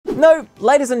No,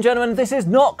 ladies and gentlemen, this is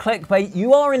not clickbait.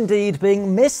 You are indeed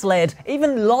being misled,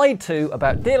 even lied to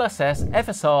about DLSS,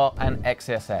 FSR, and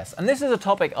XESS. And this is a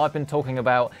topic I've been talking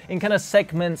about in kind of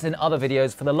segments in other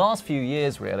videos for the last few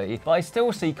years, really. But I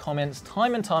still see comments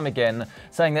time and time again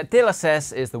saying that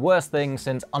DLSS is the worst thing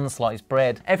since unsliced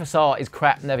bread, FSR is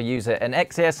crap, never use it, and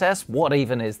XESS, what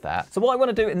even is that? So what I want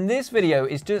to do in this video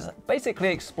is just basically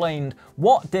explain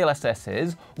what DLSS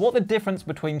is, what the difference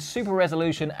between super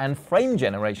resolution and frame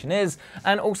generation is,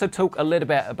 and also talk a little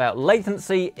bit about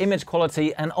latency, image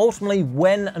quality, and ultimately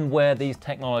when and where these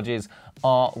technologies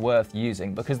are worth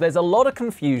using, because there's a lot of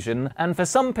confusion, and for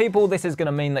some people this is going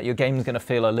to mean that your game's going to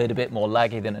feel a little bit more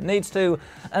laggy than it needs to,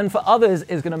 and for others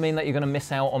it's going to mean that you're going to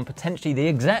miss out on potentially the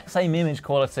exact same image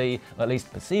quality, or at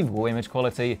least perceivable image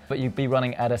quality, but you'd be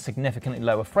running at a significantly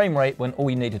lower frame rate when all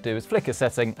you need to do is flick a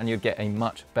setting and you'd get a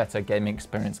much better gaming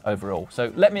experience overall.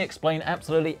 So let me explain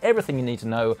absolutely everything you need to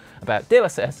know about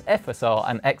DLSS, FSR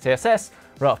and XESS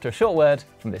right after a short word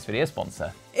from this video's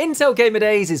sponsor. Intel Gamer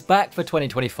Days is back for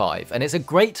 2025, and it's a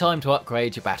great time to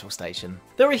upgrade your battle station.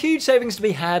 There are huge savings to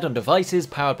be had on devices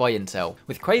powered by Intel,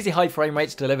 with crazy high frame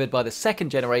rates delivered by the second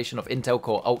generation of Intel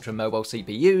Core Ultra mobile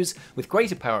CPUs, with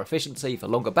greater power efficiency for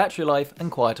longer battery life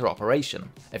and quieter operation.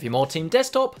 If you're more team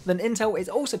desktop, then Intel is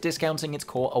also discounting its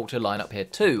Core Ultra lineup here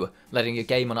too, letting you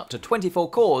game on up to 24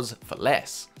 cores for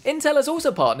less. Intel has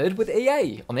also partnered with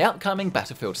EA on the upcoming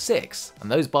Battlefield 6,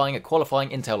 and those buying a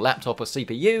qualifying Intel laptop or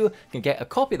CPU can get a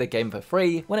copy of the game for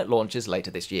free when it launches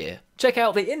later this year. Check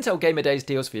out the Intel Gamer Days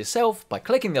deals for yourself by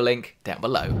clicking the link down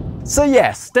below. So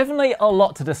yes, definitely a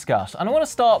lot to discuss, and I want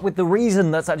to start with the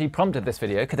reason that's actually prompted this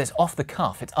video, because it's off the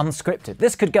cuff, it's unscripted.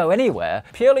 This could go anywhere,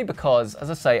 purely because, as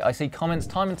I say, I see comments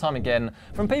time and time again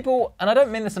from people, and I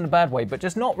don't mean this in a bad way, but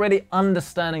just not really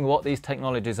understanding what these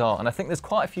technologies are, and I think there's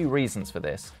quite a few reasons for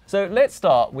this. So let's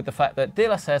start with the fact that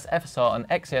DLSS, FSR and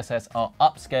XESS are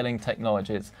upscaling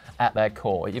technologies at their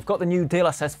core. You've got the new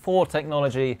DLSS 4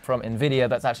 technology from Nvidia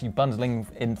that's actually bundling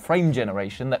in frame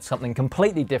generation. That's something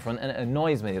completely different, and it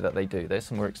annoys me that they do this,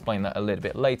 and we'll explain that a little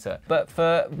bit later. But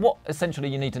for what essentially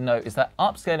you need to know is that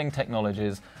upscaling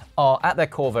technologies are at their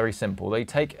core very simple. They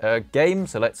take a game,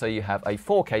 so let's say you have a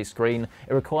 4K screen,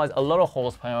 it requires a lot of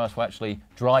horsepower to actually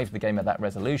drive the game at that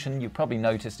resolution. You've probably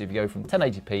noticed if you go from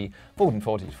 1080p,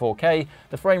 1440 to 4K,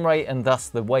 the frame rate and thus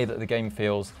the way that the game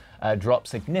feels drops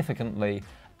significantly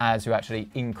as you actually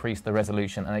increase the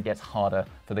resolution, and it gets harder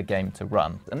for the game to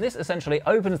run. And this essentially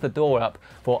opens the door up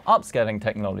for upscaling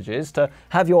technologies to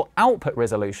have your output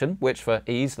resolution, which for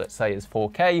ease, let's say is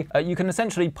 4K, you can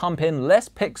essentially pump in less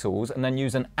pixels and then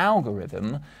use an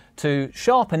algorithm to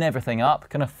sharpen everything up,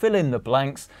 kind of fill in the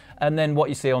blanks, and then what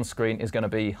you see on screen is going to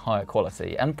be higher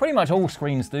quality. And pretty much all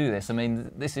screens do this. I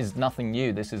mean, this is nothing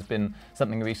new. This has been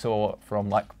something we saw from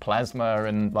like plasma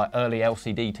and like early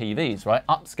LCD TVs, right?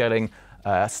 Upscaling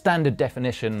standard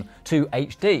definition to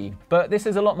HD. But this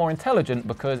is a lot more intelligent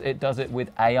because it does it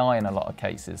with AI in a lot of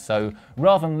cases. So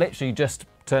rather than literally just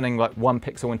turning like 1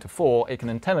 pixel into 4, it can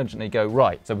intelligently go,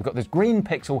 right, so we've got this green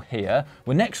pixel here,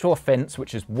 we're next to a fence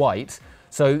which is white,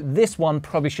 so this one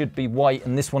probably should be white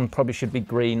and this one probably should be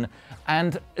green.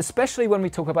 And especially when we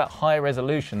talk about higher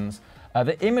resolutions,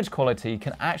 the image quality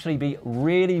can actually be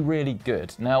really, really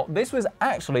good. Now, this was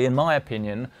actually, in my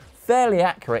opinion, fairly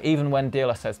accurate even when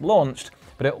DLSS launched,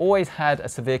 but it always had a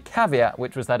severe caveat,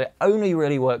 which was that it only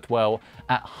really worked well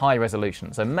at high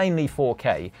resolution, so mainly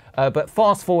 4K. But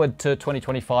fast forward to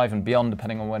 2025 and beyond,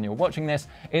 depending on when you're watching this,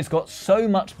 it's got so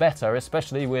much better,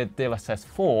 especially with DLSS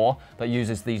 4 that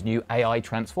uses these new AI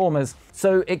transformers,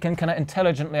 so it can kind of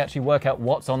intelligently actually work out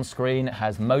what's on screen. It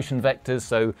has motion vectors,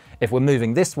 so if we're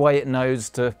moving this way, it knows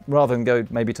to, rather than go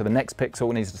maybe to the next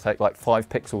pixel, it needs to take like 5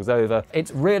 pixels over.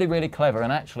 It's really, really clever,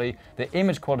 and actually the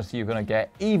image quality you're going to get,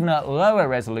 even at lower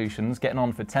resolutions, getting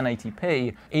on for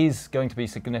 1080p, is going to be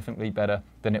significantly better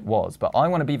than it was. But I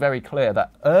want to be very clear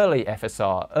that early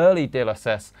FSR, early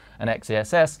DLSS and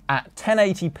XESS, at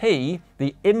 1080p,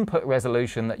 the input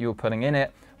resolution that you were putting in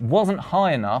it wasn't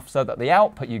high enough so that the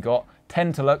output you got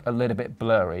tend to look a little bit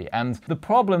blurry. And the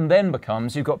problem then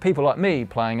becomes you've got people like me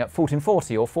playing at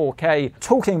 1440 or 4K,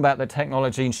 talking about the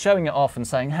technology and showing it off and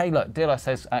saying, hey, look,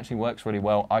 DLSS actually works really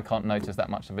well. I can't notice that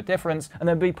much of a difference. And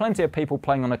there'll be plenty of people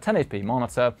playing on a 1080p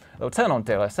monitor. They'll turn on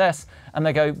DLSS and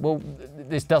they go, well,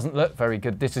 this doesn't look very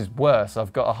good. This is worse.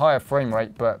 I've got a higher frame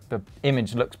rate, but the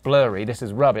image looks blurry. This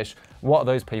is rubbish. What are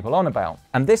those people on about?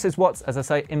 And this is what's, as I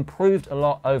say, improved a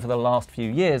lot over the last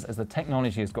few years as the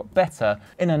technology has got better.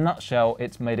 In a nutshell,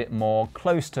 it's made it more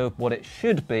close to what it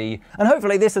should be. And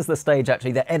hopefully this is the stage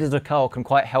actually that editor Carl can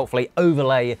quite helpfully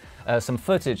overlay some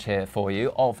footage here for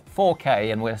you of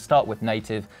 4K, and we'll start with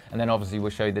native, and then obviously we'll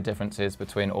show you the differences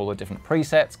between all the different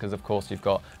presets, because of course you've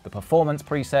got the performance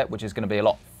preset, which is going to be a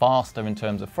lot faster in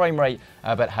terms of frame rate,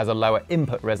 but has a lower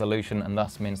input resolution, and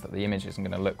thus means that the image isn't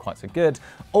going to look quite so good,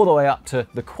 all the way up to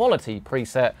the quality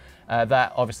preset.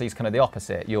 That obviously is kind of the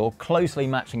opposite. You're closely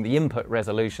matching the input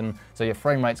resolution, so your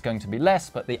frame rate's going to be less,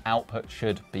 but the output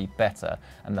should be better.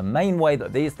 And the main way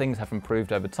that these things have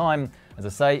improved over time, as I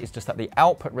say, is just that the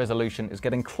output resolution is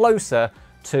getting closer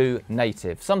to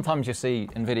native. Sometimes you see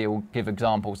Nvidia will give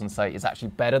examples and say it's actually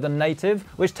better than native,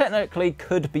 which technically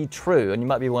could be true, and you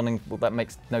might be wondering, well, that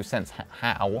makes no sense.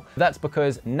 How? That's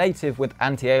because native with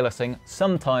anti-aliasing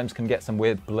sometimes can get some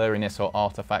weird blurriness or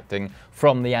artifacting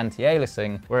from the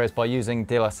anti-aliasing, whereas by using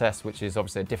DLSS, which is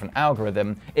obviously a different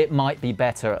algorithm, it might be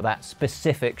better at that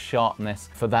specific sharpness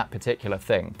for that particular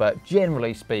thing. But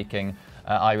generally speaking,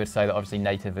 I would say that obviously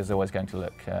native is always going to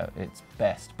look its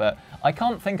best. But I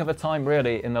can't think of a time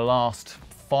really in the last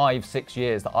 5-6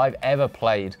 years that I've ever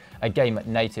played a game at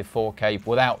native 4K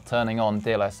without turning on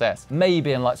DLSS.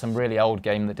 Maybe in like some really old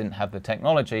game that didn't have the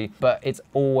technology, but it's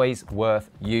always worth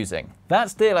using.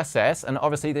 That's DLSS, and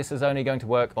obviously this is only going to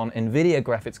work on Nvidia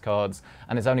graphics cards,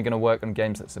 and it's only going to work on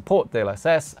games that support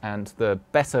DLSS, and the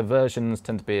better versions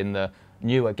tend to be in the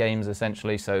newer games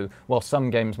essentially. So while some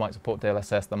games might support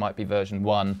DLSS, there might be version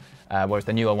 1, whereas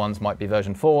the newer ones might be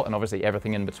version 4, and obviously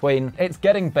everything in between. It's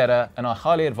getting better, and I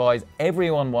highly advise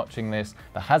everyone watching this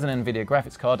that has an Nvidia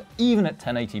graphics card, even at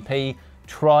 1080p,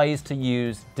 tries to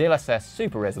use DLSS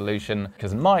super resolution,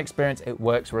 because in my experience it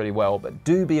works really well, but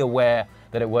do be aware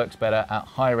that it works better at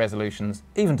higher resolutions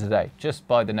even today, just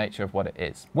by the nature of what it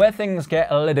is. Where things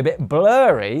get a little bit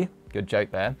blurry, good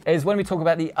joke there, is when we talk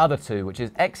about the other two, which is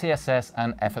XESS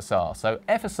and FSR. So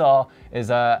FSR is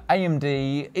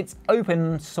AMD, it's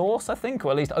open source, I think,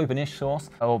 or at least open-ish source,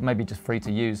 or maybe just free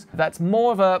to use. That's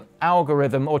more of an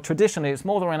algorithm, or traditionally it's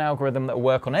more than an algorithm that will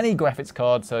work on any graphics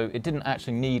card, so it didn't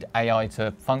actually need AI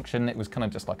to function. It was kind of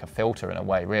just like a filter in a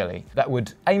way, really, that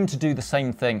would aim to do the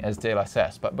same thing as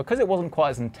DLSS, but because it wasn't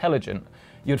quite as intelligent,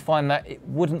 you'd find that it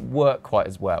wouldn't work quite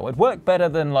as well. It'd work better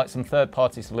than like some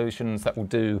third-party solutions that will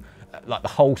do like the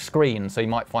whole screen, so you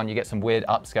might find you get some weird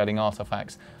upscaling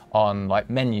artifacts on like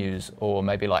menus or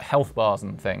maybe like health bars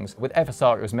and things. With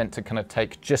FSR, it was meant to kind of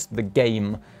take just the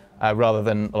game rather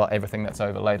than like everything that's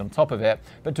overlaid on top of it.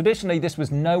 But traditionally this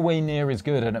was nowhere near as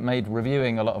good, and it made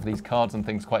reviewing a lot of these cards and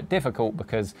things quite difficult,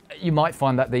 because you might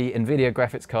find that the Nvidia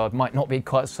graphics card might not be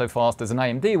quite so fast as an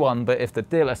AMD one, but if the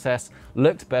DLSS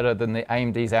looked better than the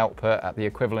AMD's output at the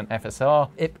equivalent FSR,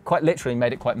 it quite literally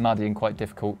made it quite muddy and quite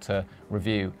difficult to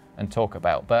review and talk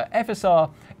about. But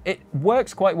FSR, it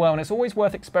works quite well, and it's always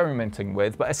worth experimenting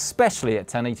with, but especially at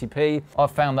 1080p, I've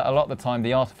found that a lot of the time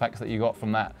the artifacts that you got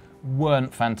from that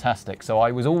weren't fantastic. So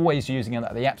I was always using it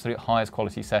at the absolute highest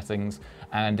quality settings,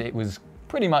 and it was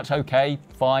pretty much okay,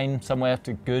 fine, somewhere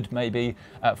to good maybe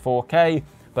at 4K,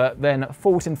 but then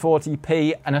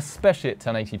 1440p, and especially at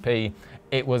 1080p,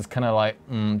 it was kind of like,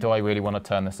 do I really want to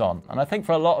turn this on? And I think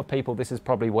for a lot of people, this is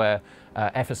probably where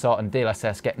FSR and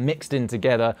DLSS get mixed in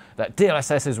together, that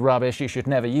DLSS is rubbish, you should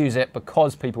never use it,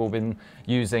 because people have been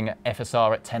using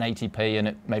FSR at 1080p and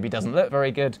it maybe doesn't look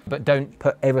very good. But don't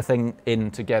put everything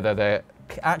in together. They're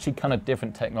actually kind of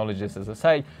different technologies, as I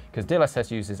say, because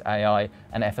DLSS uses AI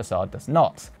and FSR does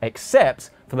not, except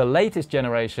for the latest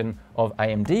generation of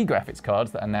AMD graphics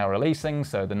cards that are now releasing,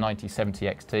 so the 9070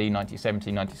 XT,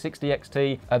 9070, 9060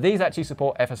 XT. These actually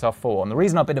support FSR 4, and the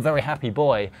reason I've been a very happy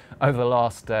boy over the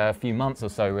last few months or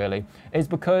so, really, is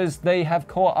because they have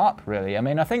caught up, really. I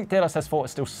mean, I think DLSS 4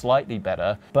 is still slightly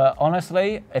better, but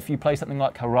honestly, if you play something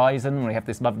like Horizon, we have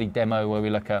this lovely demo where we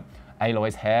look at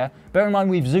Aloy's hair. Bear in mind,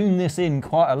 we've zoomed this in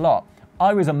quite a lot.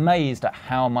 I was amazed at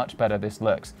how much better this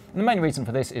looks. And the main reason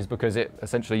for this is because it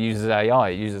essentially uses AI.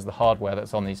 It uses the hardware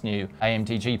that's on these new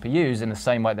AMD GPUs in the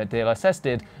same way that DLSS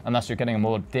did, and thus you're getting a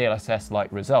more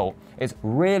DLSS-like result. It's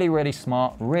really, really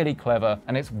smart, really clever,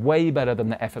 and it's way better than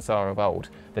the FSR of old.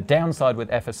 The downside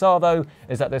with FSR, though,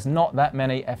 is that there's not that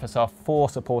many FSR 4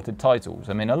 supported titles.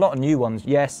 I mean, a lot of new ones,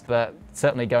 yes, but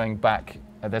certainly going back,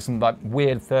 there's some like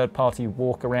weird third-party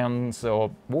workarounds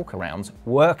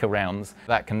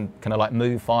that can kind of like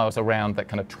move files around, that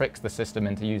kind of tricks the system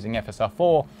into using FSR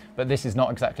 4, but this is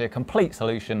not exactly a complete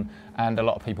solution, and a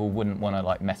lot of people wouldn't want to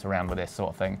like mess around with this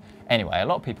sort of thing. Anyway, a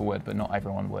lot of people would, but not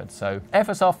everyone would. So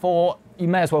FSR 4, you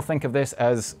may as well think of this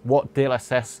as what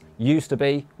DLSS used to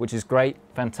be, which is great,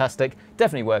 fantastic,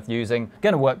 definitely worth using.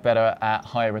 Going to work better at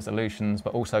higher resolutions,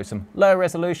 but also some lower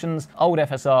resolutions. Old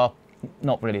FSR,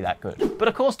 not really that good. But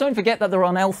of course, don't forget that there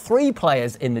are now 3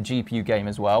 players in the GPU game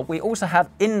as well. We also have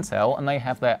Intel, and they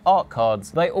have their ARC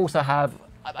cards. They also have,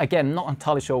 again, not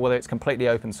entirely sure whether it's completely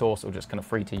open source or just kind of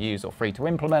free to use or free to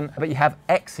implement, but you have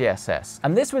XESS.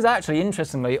 And this was actually,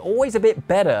 interestingly, always a bit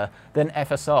better than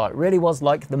FSR. It really was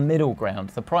like the middle ground.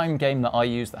 The prime game that I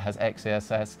use that has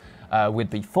XESS would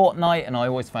be Fortnite, and I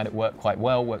always found it worked quite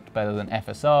well, worked better than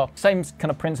FSR. Same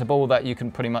kind of principle that you can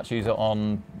pretty much use it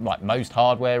on like most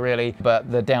hardware really,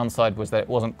 but the downside was that it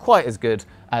wasn't quite as good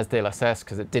as DLSS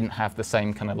because it didn't have the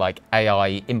same kind of like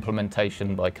AI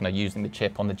implementation by kind of using the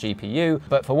chip on the GPU.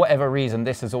 But for whatever reason,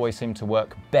 this has always seemed to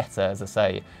work better, as I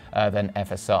say, than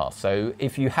FSR. So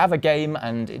if you have a game,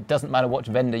 and it doesn't matter which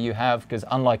vendor you have, because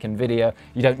unlike Nvidia,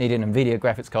 you don't need an Nvidia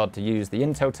graphics card to use the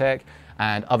Intel tech,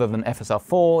 and other than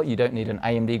FSR4, you don't need an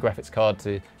AMD graphics card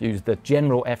to use the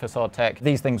general FSR tech.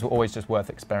 These things were always just worth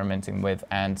experimenting with.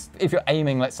 And if you're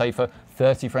aiming, let's say, for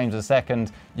 30 frames a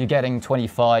second, you're getting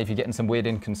 25, you're getting some weird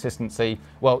inconsistency,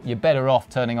 well, you're better off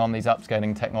turning on these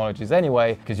upscaling technologies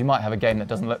anyway, because you might have a game that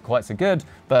doesn't look quite so good,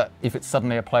 but if it's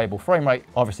suddenly a playable frame rate,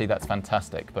 obviously that's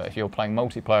fantastic. But if you're playing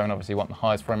multiplayer and obviously want the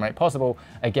highest frame rate possible,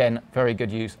 again, very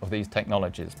good use of these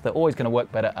technologies. They're always going to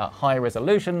work better at higher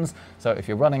resolutions, so if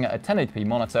you're running at a 1080p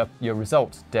monitor, your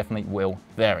results definitely will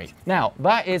vary. Now,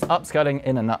 that is upscaling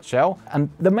in a nutshell. And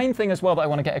the main thing as well that I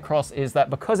want to get across is that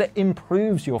because it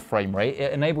improves your frame rate,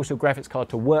 it enables your graphics card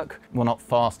to work, well, not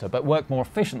faster, but work more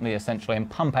efficiently essentially, and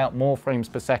pump out more frames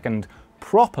per second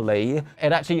properly.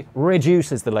 It actually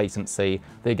reduces the latency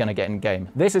that you're going to get in game.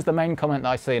 This is the main comment that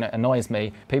I see, and it annoys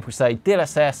me. People say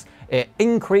DLSS, it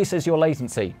increases your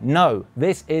latency. No,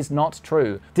 this is not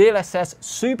true. DLSS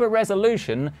super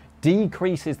resolution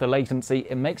decreases the latency.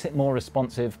 It makes it more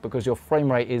responsive because your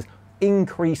frame rate is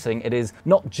increasing. It is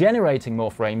not generating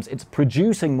more frames, it's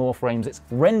producing more frames, it's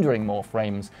rendering more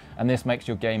frames, and this makes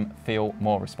your game feel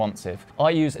more responsive.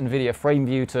 I use Nvidia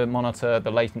FrameView to monitor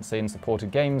the latency in supported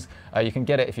games. You can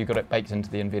get it if you've got it baked into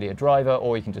the Nvidia driver,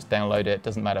 or you can just download it.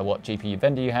 Doesn't matter what GPU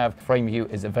vendor you have.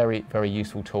 FrameView is a very, very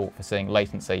useful tool for seeing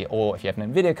latency, or if you have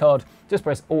an Nvidia card, just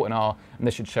press Alt and R, and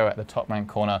this should show at the top right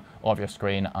corner of your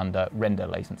screen under render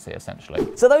latency, essentially.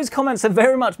 So those comments have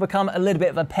very much become a little bit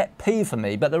of a pet peeve for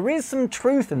me, but there is some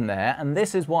truth in there, and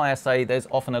this is why I say there's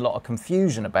often a lot of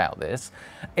confusion about this.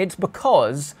 It's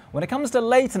because when it comes to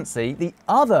latency, the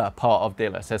other part of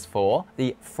DLSS 4,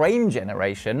 the frame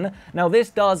generation, now this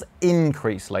does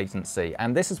increase latency,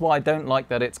 and this is why I don't like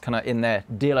that it's kind of in their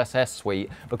DLSS suite,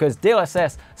 because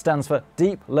DLSS stands for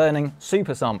Deep Learning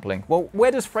Super Sampling. Well,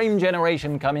 where does frame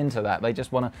generation come into that? They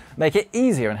just want to make it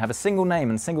easier and have a single name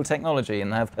and single technology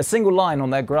and have a single line on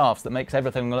their graphs that makes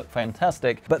everything look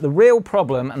fantastic. But the real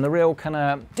problem and the real kind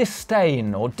of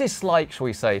disdain or dislike, shall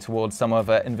we say, towards some of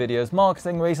Nvidia's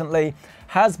marketing recently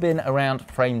has been around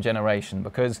frame generation,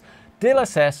 because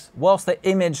DLSS, whilst the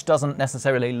image doesn't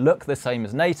necessarily look the same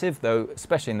as native, though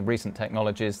especially in the recent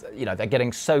technologies, you know, they're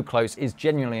getting so close, is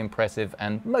genuinely impressive,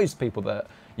 and most people that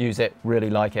use it really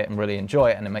like it and really enjoy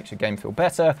it, and it makes your game feel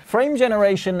better. Frame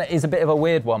generation is a bit of a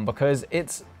weird one because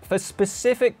it's for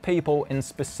specific people in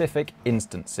specific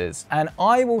instances. And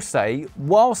I will say,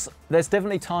 whilst there's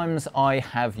definitely times I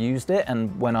have used it,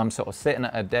 and when I'm sort of sitting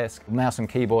at a desk, mouse and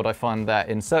keyboard, I find that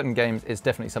in certain games it's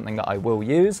definitely something that I will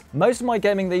use. Most of my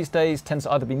gaming these days tends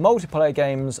to either be multiplayer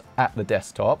games at the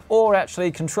desktop or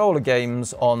actually controller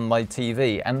games on my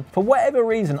TV. And for whatever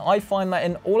reason, I find that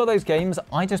in all of those games,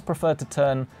 I just prefer to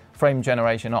turn frame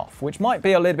generation off, which might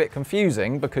be a little bit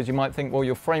confusing because you might think, well,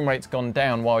 your frame rate's gone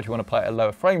down, why would you want to play at a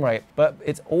lower frame rate? But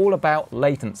it's all about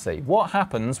latency. What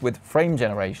happens with frame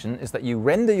generation is that you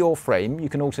render your frame. You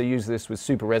can also use this with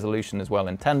super resolution as well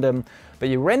in tandem, but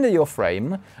you render your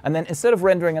frame, and then instead of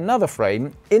rendering another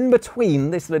frame, in between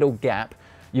this little gap,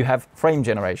 you have frame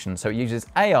generation. So it uses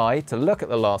AI to look at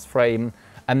the last frame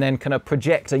and then kind of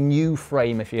project a new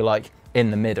frame, if you like, in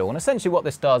the middle. And essentially what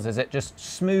this does is it just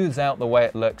smooths out the way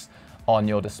it looks on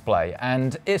your display.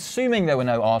 And assuming there were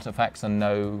no artifacts and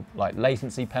no like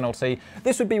latency penalty,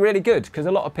 this would be really good, because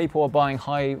a lot of people are buying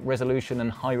high resolution and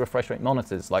high refresh rate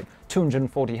monitors like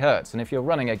 240 Hertz. And if you're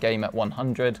running a game at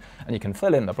 100 and you can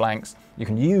fill in the blanks, you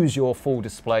can use your full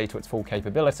display to its full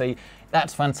capability,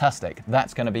 that's fantastic.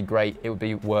 That's going to be great. It would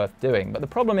be worth doing. But the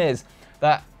problem is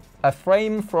that a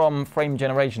frame from frame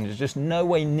generation is just no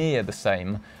way near the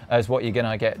same as what you're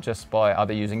gonna get just by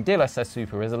either using DLSS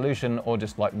super resolution or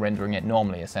just like rendering it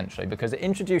normally, essentially, because it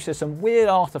introduces some weird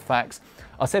artifacts.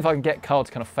 I'll see if I can get Carl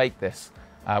to kind of fake this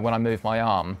when I move my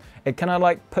arm. It kind of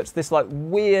like puts this like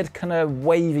weird kind of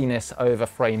waviness over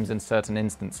frames in certain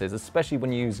instances, especially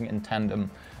when you're using it in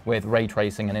tandem with ray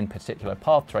tracing and in particular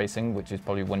path tracing, which is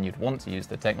probably when you'd want to use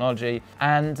the technology.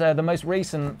 And the most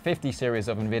recent 50 series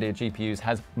of Nvidia GPUs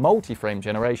has multi-frame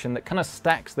generation that kind of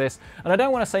stacks this, and I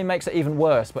don't want to say makes it even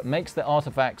worse, but makes the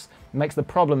artifacts, makes the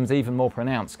problems even more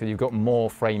pronounced because you've got more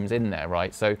frames in there,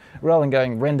 right? So rather than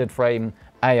going rendered frame,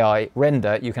 AI,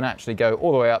 render, you can actually go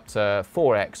all the way up to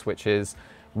 4x, which is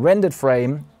rendered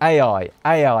frame, AI,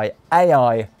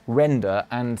 render,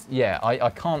 and yeah, I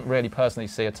can't really personally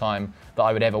see a time that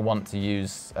I would ever want to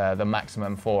use the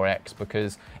maximum 4x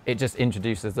because it just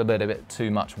introduces a little bit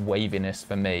too much waviness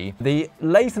for me. The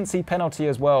latency penalty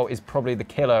as well is probably the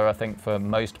killer, I think, for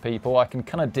most people. I can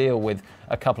kind of deal with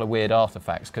a couple of weird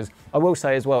artifacts because I will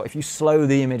say as well, if you slow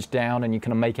the image down and you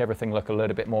kind of make everything look a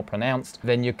little bit more pronounced,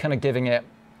 then you're kind of giving it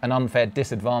an unfair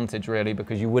disadvantage really,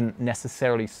 because you wouldn't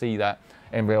necessarily see that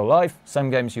in real life. Some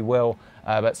games you will,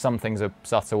 but some things are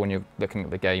subtle when you're looking at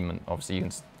the game, and obviously you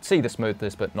can see the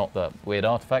smoothness but not the weird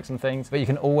artifacts and things. But you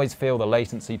can always feel the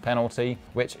latency penalty,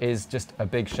 which is just a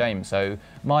big shame. So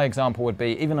my example would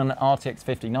be, even on an RTX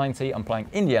 5090, I'm playing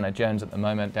Indiana Jones at the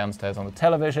moment downstairs on the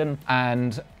television,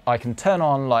 and I can turn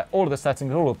on like all of the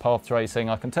settings, all of the path tracing,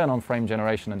 I can turn on frame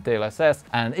generation and DLSS,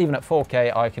 and even at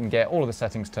 4K I can get all of the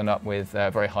settings turned up with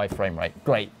very high frame rate.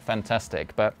 Great,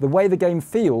 fantastic. But the way the game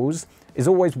feels is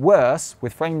always worse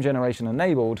with frame generation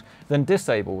enabled than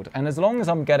disabled. And as long as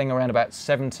I'm getting around about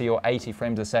 70 or 80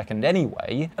 frames a second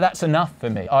anyway, that's enough for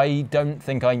me. I don't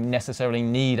think I necessarily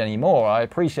need any more. I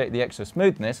appreciate the extra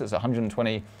smoothness, it's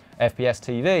 120 FPS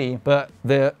TV, but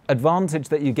the advantage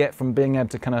that you get from being able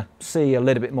to kind of see a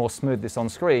little bit more smoothness on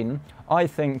screen, I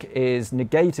think is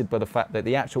negated by the fact that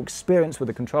the actual experience with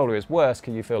the controller is worse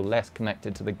because you feel less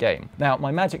connected to the game. Now, my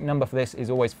magic number for this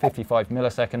is always 55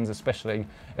 milliseconds, especially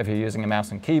if you're using a mouse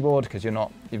and keyboard, because you've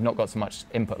not got so much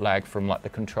input lag from like the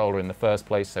controller in the first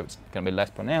place, so it's going to be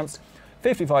less pronounced.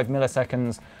 55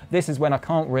 milliseconds, this is when I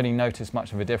can't really notice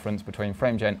much of a difference between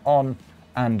frame gen on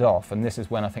and off, and this is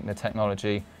when I think the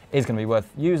technology is going to be worth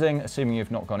using, assuming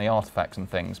you've not got any artifacts and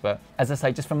things. But as I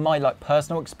say, just from my like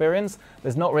personal experience,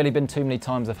 there's not really been too many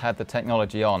times I've had the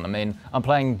technology on. I mean, I'm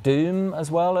playing Doom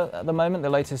as well at the moment, the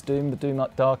latest Doom, the Doom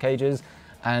Dark Ages,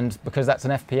 and because that's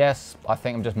an FPS, I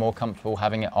think I'm just more comfortable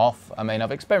having it off. I mean,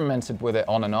 I've experimented with it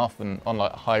on and off, and on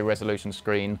like a high resolution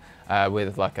screen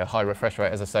with like a high refresh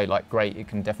rate, as I say, like great, it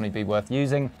can definitely be worth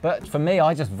using. But for me,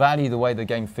 I just value the way the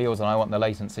game feels, and I want the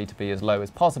latency to be as low as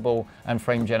possible, and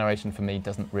frame generation for me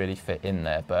doesn't really fit in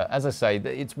there. But as I say,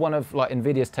 it's one of like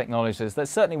Nvidia's technologies that's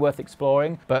certainly worth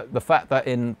exploring, but the fact that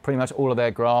in pretty much all of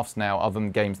their graphs now, other than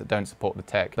games that don't support the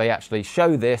tech, they actually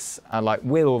show this like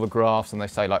with all the graphs, and they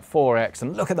say like 4x,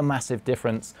 and look at the massive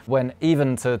difference, when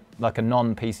even to like a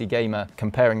non-PC gamer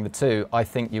comparing the two, I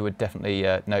think you would definitely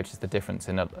notice the difference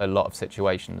in a lot of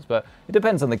situations. But it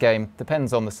depends on the game,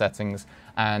 depends on the settings,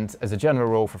 and as a general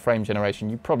rule for frame generation,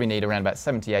 you probably need around about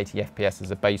 70-80 FPS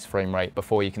as a base frame rate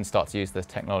before you can start to use this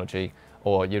technology,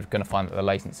 or you're going to find that the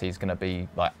latency is going to be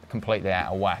like completely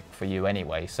out of whack for you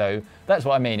anyway. So that's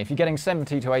what I mean. If you're getting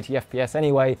 70 to 80 FPS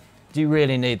anyway, do you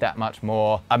really need that much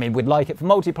more? I mean, we'd like it for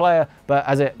multiplayer, but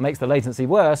as it makes the latency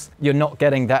worse, you're not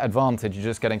getting that advantage. You're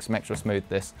just getting some extra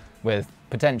smoothness with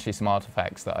potentially some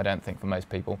artifacts that I don't think for most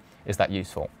people is that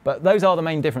useful. But those are the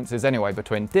main differences anyway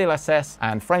between DLSS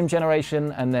and frame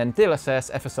generation, and then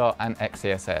DLSS, FSR, and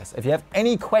XESS. If you have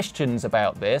any questions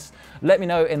about this, let me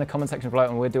know in the comment section below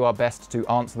and we'll do our best to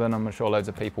answer them. I'm sure loads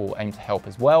of people will aim to help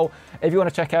as well. If you want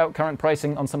to check out current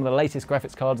pricing on some of the latest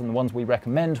graphics cards and the ones we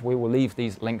recommend, we will leave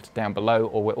these linked down below,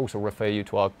 or we'll also refer you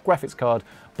to our graphics card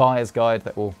buyer's guide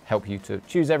that will help you to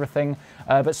choose everything.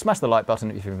 But smash the like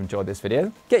button if you've enjoyed this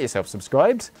video, get yourself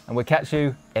subscribed, and we'll catch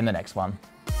you in the next one.